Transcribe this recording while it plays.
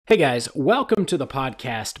Hey guys, welcome to the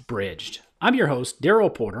podcast Bridged. I'm your host,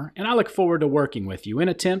 Daryl Porter, and I look forward to working with you in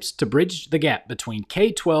attempts to bridge the gap between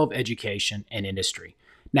K-12 education and industry.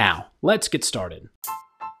 Now, let's get started.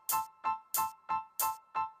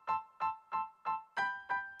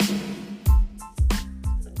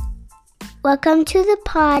 Welcome to the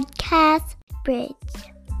podcast Bridge.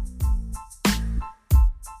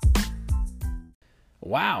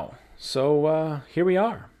 Wow, so here we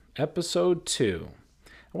are, episode 2.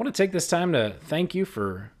 I want to take this time to thank you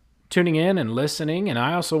for tuning in and listening, and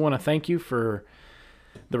I also want to thank you for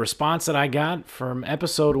the response that I got from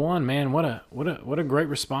episode 1. Man, what a great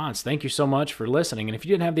response. Thank you so much for listening. And if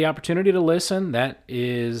you didn't have the opportunity to listen, that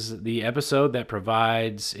is the episode that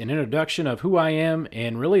provides an introduction of who I am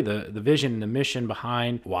and really the vision and the mission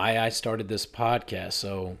behind why I started this podcast.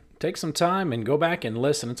 So take some time and go back and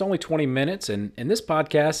listen. It's only 20 minutes, and this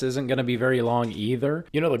podcast isn't going to be very long either.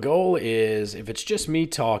 You know, the goal is, if it's just me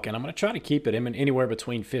talking, I'm going to try to keep it anywhere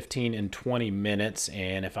between 15 and 20 minutes.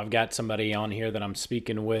 And if I've got somebody on here that I'm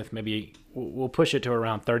speaking with, maybe we'll push it to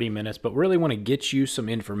around 30 minutes. But really want to get you some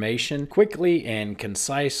information quickly and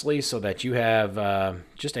concisely so that you have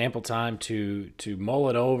just ample time to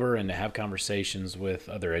mull it over and to have conversations with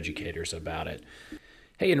other educators about it.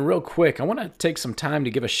 Hey, and real quick, I want to take some time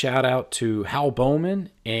to give a shout out to Hal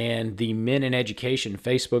Bowman and the Men in Education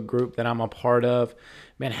Facebook group that I'm a part of.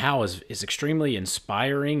 Man, Hal is extremely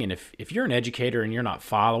inspiring, and if you're an educator and you're not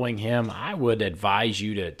following him, I would advise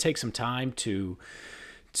you to take some time to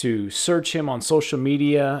search him on social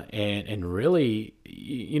media and really,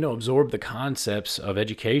 absorb the concepts of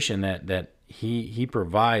education that he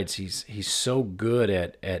provides. He's so good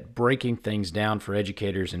at breaking things down for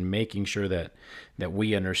educators and making sure that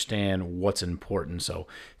we understand what's important. So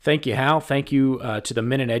thank you, Hal. Thank you to the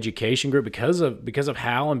Men in Education group. Because of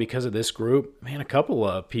Hal and because of this group, man, a couple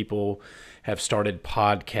of people have started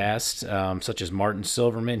podcasts, such as Martin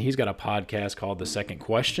Silverman. He's got a podcast called The Second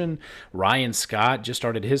Question. Ryan Scott just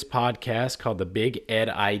started his podcast called The Big Ed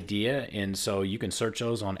Idea, and so you can search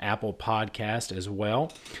those on Apple Podcast as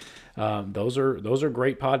well. Those are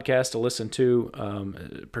great podcasts to listen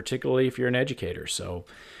to, particularly if you're an educator. So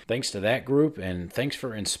thanks to that group, and thanks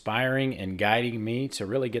for inspiring and guiding me to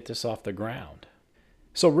really get this off the ground.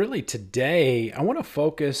 So really today, I want to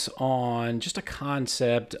focus on just a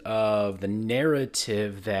concept of the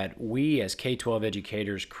narrative that we as K-12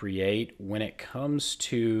 educators create when it comes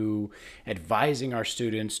to advising our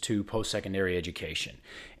students to post-secondary education.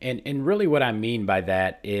 And really what I mean by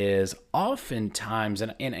that is oftentimes,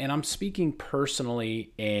 and I'm speaking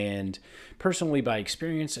personally by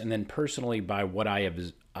experience, and then personally by what I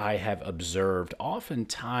have observed,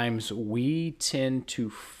 oftentimes we tend to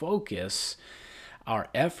focus our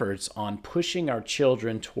efforts on pushing our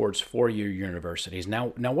children towards four-year universities.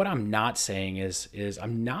 Now what I'm not saying is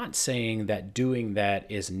I'm not saying that doing that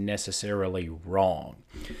is necessarily wrong.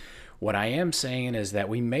 What I am saying is that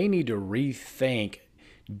we may need to rethink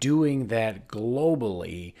doing that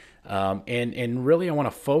globally. And really I want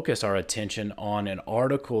to focus our attention on an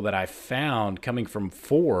article that I found coming from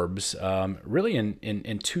Forbes, really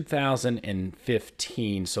in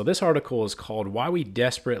 2015. So this article is called Why We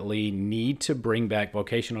Desperately Need to Bring Back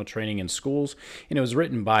Vocational Training in Schools, and it was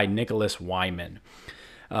written by Nicholas Wyman.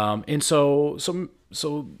 And so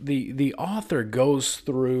the author goes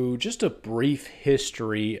through just a brief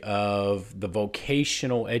history of the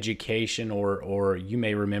vocational education, or you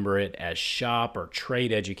may remember it as shop or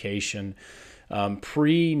trade education,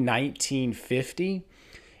 pre-1950.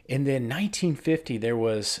 And then 1950, there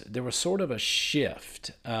was sort of a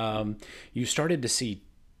shift. You started to see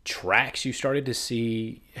tracks. You started to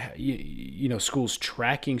see, schools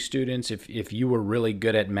tracking students. If you were really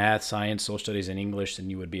good at math, science, social studies, and English, then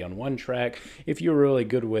you would be on one track. If you were really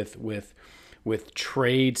good with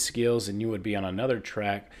trade skills, then you would be on another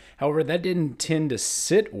track. However, that didn't tend to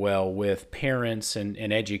sit well with parents and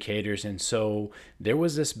educators, and so there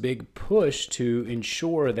was this big push to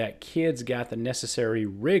ensure that kids got the necessary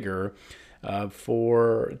rigor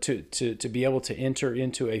to be able to enter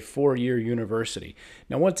into a four-year university.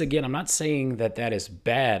 Now, once again, I'm not saying that is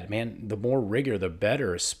bad. Man, the more rigor, the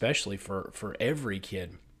better, especially for every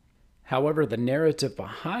kid. However, the narrative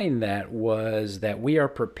behind that was that we are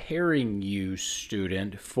preparing you,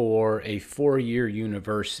 student, for a four-year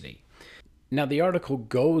university. Now, the article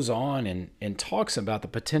goes on and talks about the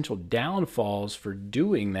potential downfalls for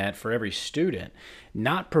doing that for every student,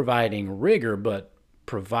 not providing rigor, but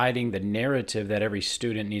providing the narrative that every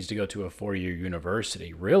student needs to go to a four-year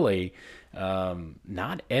university. Really,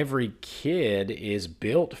 not every kid is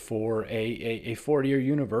built for a four-year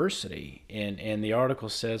university. And the article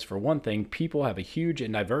says, for one thing, people have a huge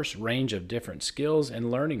and diverse range of different skills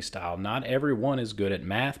and learning style. Not everyone is good at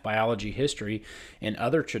math, biology, history, and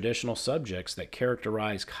other traditional subjects that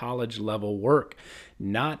characterize college-level work.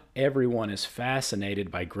 Not everyone is fascinated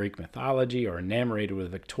by Greek mythology or enamored with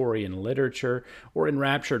Victorian literature or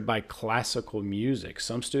enraptured by classical music.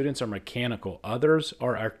 Some students are mechanical, others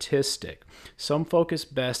are artistic. Some focus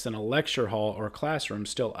best in a lecture hall or classroom,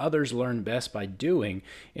 still others learn best by doing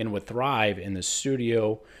and would thrive in the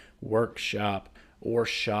studio, workshop, or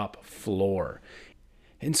shop floor.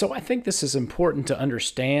 And so I think this is important to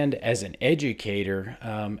understand as an educator,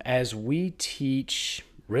 as we teach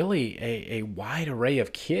really a wide array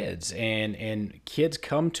of kids, and kids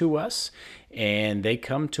come to us and they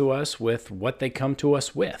come to us with what they come to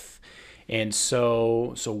us with. And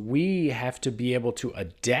so we have to be able to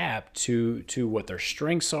adapt to what their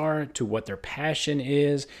strengths are, to what their passion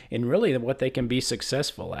is, and really what they can be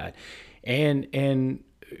successful at. And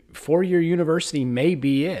four-year university may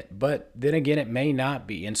be it, but then again, it may not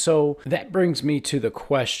be. And so that brings me to the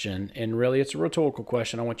question, and really it's a rhetorical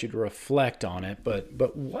question. I want you to reflect on it,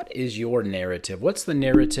 but what is your narrative? What's the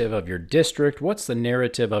narrative of your district? What's the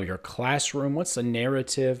narrative of your classroom? What's the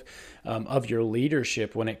narrative of your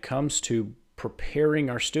leadership when it comes to preparing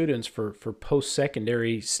our students for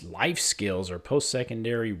post-secondary life skills or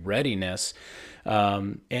post-secondary readiness?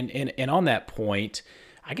 And on that point,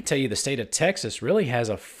 I can tell you the state of Texas really has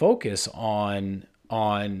a focus on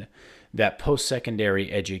that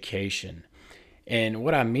post-secondary education. And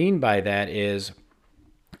what I mean by that is,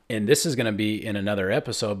 and this is going to be in another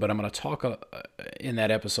episode, but I'm going to talk in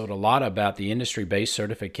that episode a lot about the industry-based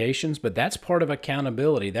certifications, but that's part of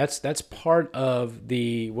accountability. That's part of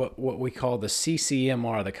the what we call the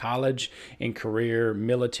CCMR, the College and Career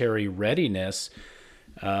Military Readiness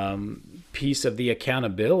piece of the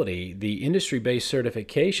accountability. The industry-based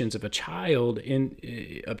certifications, if a child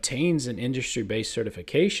obtains an industry-based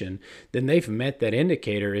certification, then they've met that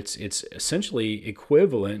indicator. It's essentially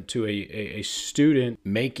equivalent to a student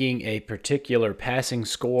making a particular passing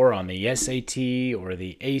score on the SAT or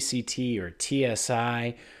the ACT or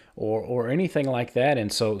TSI or anything like that.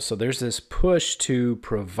 And so there's this push to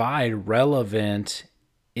provide relevant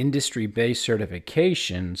industry-based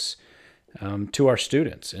certifications to our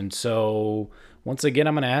students. And so once again,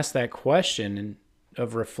 I'm going to ask that question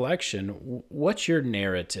of reflection. What's your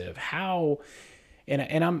narrative? How,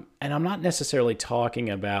 and I'm not necessarily talking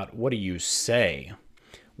about what do you say,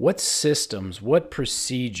 what systems, what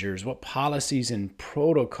procedures, what policies and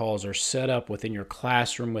protocols are set up within your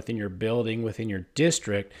classroom, within your building, within your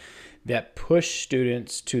district that push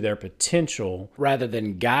students to their potential rather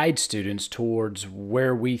than guide students towards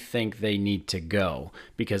where we think they need to go,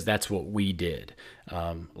 because that's what we did.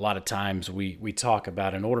 A lot of times we talk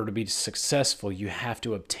about, in order to be successful, you have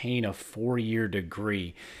to obtain a 4-year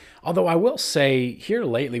degree. Although I will say here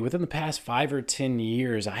lately, within the past 5 or 10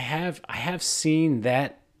 years, I have seen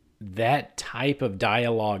that type of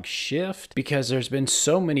dialogue shift, because there's been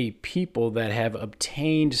so many people that have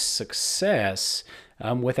obtained success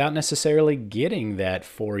without necessarily getting that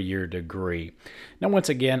 4-year degree. Now, once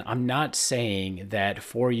again, I'm not saying that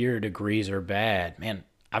 4-year degrees are bad. Man,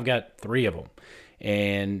 I've got 3 of them.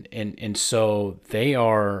 And so they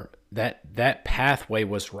are, that pathway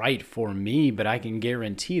was right for me, but I can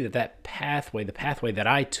guarantee that pathway, the pathway that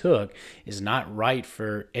I took, is not right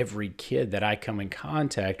for every kid that I come in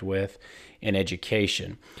contact with in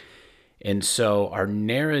education. And so our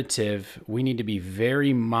narrative, we need to be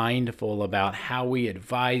very mindful about how we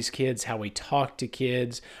advise kids, how we talk to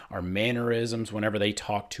kids, our mannerisms whenever they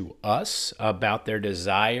talk to us about their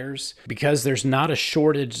desires, because there's not a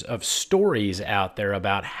shortage of stories out there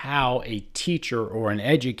about how a teacher or an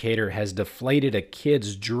educator has deflated a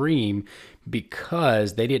kid's dream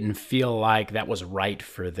because they didn't feel like that was right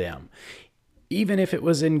for them. Even if it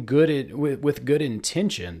was with good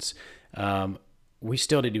intentions, we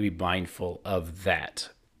still need to be mindful of that.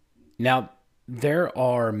 Now, there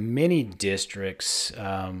are many districts,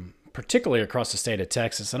 particularly across the state of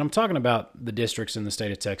Texas, and I'm talking about the districts in the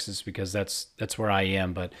state of Texas because that's where I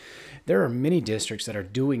am, but there are many districts that are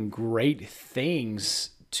doing great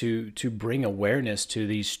things to bring awareness to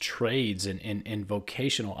these trades and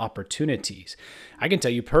vocational opportunities. I can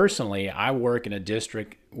tell you personally, I work in a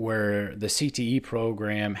district where the CTE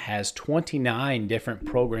program has 29 different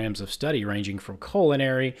programs of study ranging from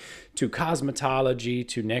culinary to cosmetology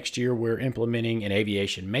to next year we're implementing an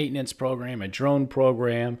aviation maintenance program, a drone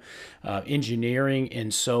program, engineering.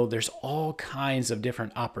 And so there's all kinds of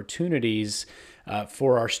different opportunities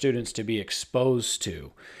for our students to be exposed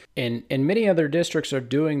to. And many other districts are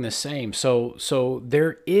doing the same. So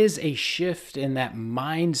there is a shift in that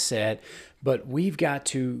mindset, but we've got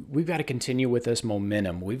to continue with this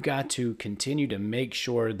momentum. We've got to continue to make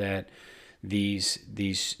sure that these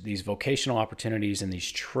vocational opportunities and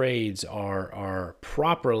these trades are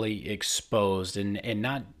properly exposed and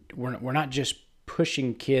not we're not just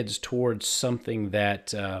pushing kids towards something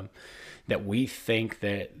that we think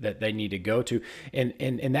that they need to go to.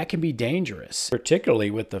 And that can be dangerous, particularly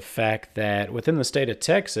with the fact that within the state of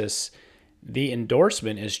Texas, the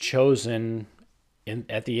endorsement is chosen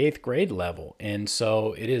at the 8th grade level. And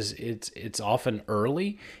so it's often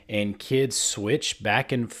early and kids switch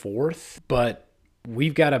back and forth, but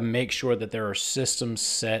we've got to make sure that there are systems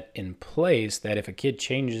set in place that if a kid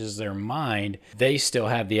changes their mind, they still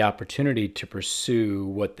have the opportunity to pursue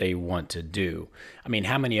what they want to do. I mean,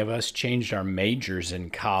 how many of us changed our majors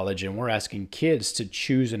in college and we're asking kids to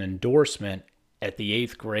choose an endorsement at the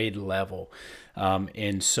 8th grade level?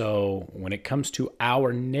 And so when it comes to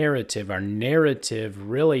our narrative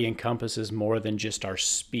really encompasses more than just our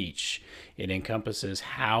speech. It encompasses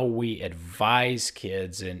how we advise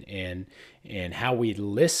kids and how we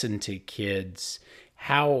listen to kids,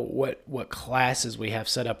 what classes we have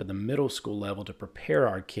set up at the middle school level to prepare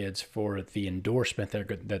our kids for the endorsement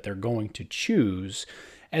that they're going to choose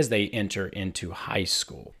as they enter into high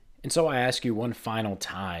school. And so I ask you one final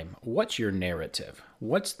time, what's your narrative?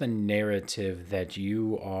 What's the narrative that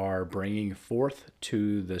you are bringing forth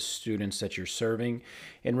to the students that you're serving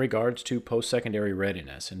in regards to post-secondary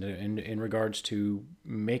readiness and in regards to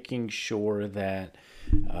making sure that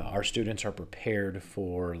our students are prepared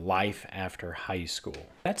for life after high school?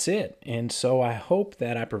 That's it. And so I hope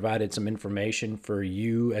that I provided some information for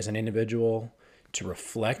you as an individual to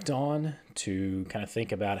reflect on, to kind of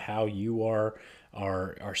think about how you are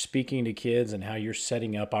speaking to kids and how you're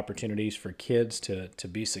setting up opportunities for kids to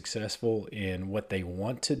be successful in what they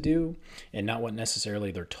want to do and not what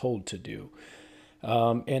necessarily they're told to do.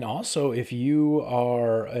 And also, if you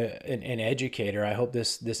are an educator, I hope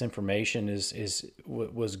this information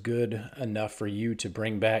was good enough for you to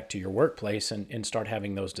bring back to your workplace and start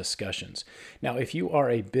having those discussions. Now, if you are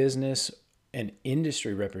a business an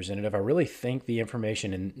industry representative, I really think the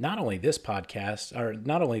information in not only this podcast or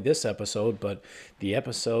not only this episode, but the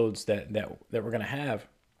episodes that we're going to have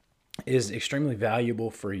is extremely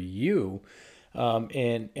valuable for you.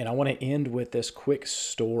 And I want to end with this quick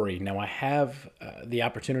story. Now I have the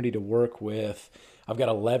opportunity to work with, I've got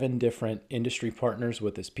 11 different industry partners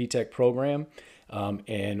with this P-TECH program.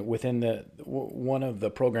 And within one of the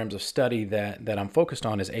programs of study that I'm focused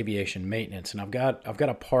on is aviation maintenance, and I've got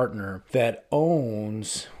a partner that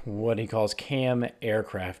owns what he calls CAM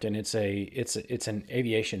Aircraft, and it's an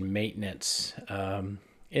aviation maintenance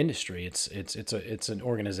industry. It's an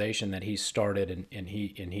organization that he started and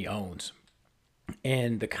he owns.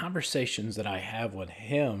 And the conversations that I have with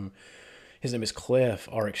him, his name is Cliff,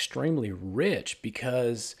 are extremely rich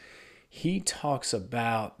because he talks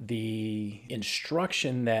about the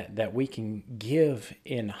instruction that we can give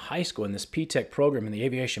in high school in this P-TECH program, in the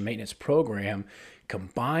aviation maintenance program,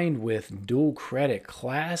 combined with dual credit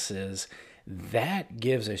classes, that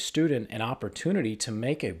gives a student an opportunity to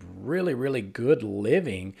make a really, really good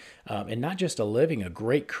living, and not just a living, a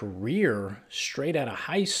great career straight out of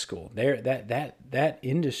high school. That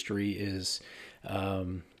industry is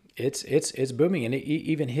it's booming, and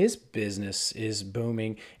even his business is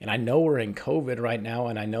booming. And I know we're in COVID right now,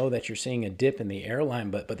 and I know that you're seeing a dip in the airline,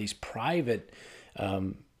 but these private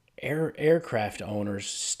aircraft owners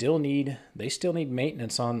still need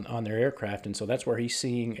maintenance on their aircraft, and so that's where he's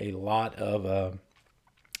seeing a lot of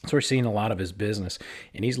his business,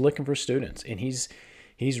 and he's looking for students, and he's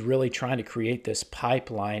really trying to create this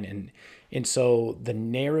pipeline, and so the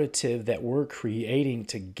narrative that we're creating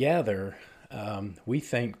together, we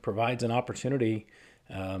think provides an opportunity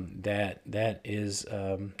that is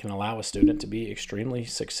can allow a student to be extremely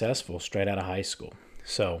successful straight out of high school.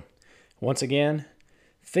 So once again,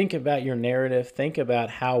 think about your narrative. Think about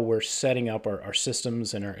how we're setting up our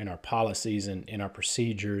systems and our policies and our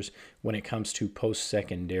procedures when it comes to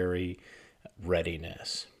post-secondary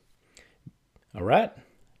readiness. All right.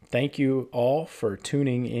 Thank you all for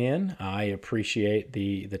tuning in. I appreciate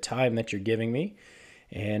the time that you're giving me.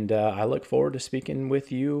 And I look forward to speaking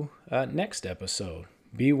with you next episode.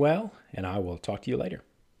 Be well, and I will talk to you later.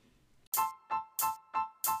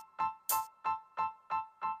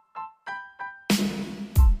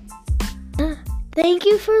 Thank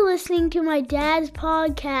you for listening to my dad's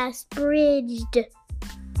podcast, Bridged.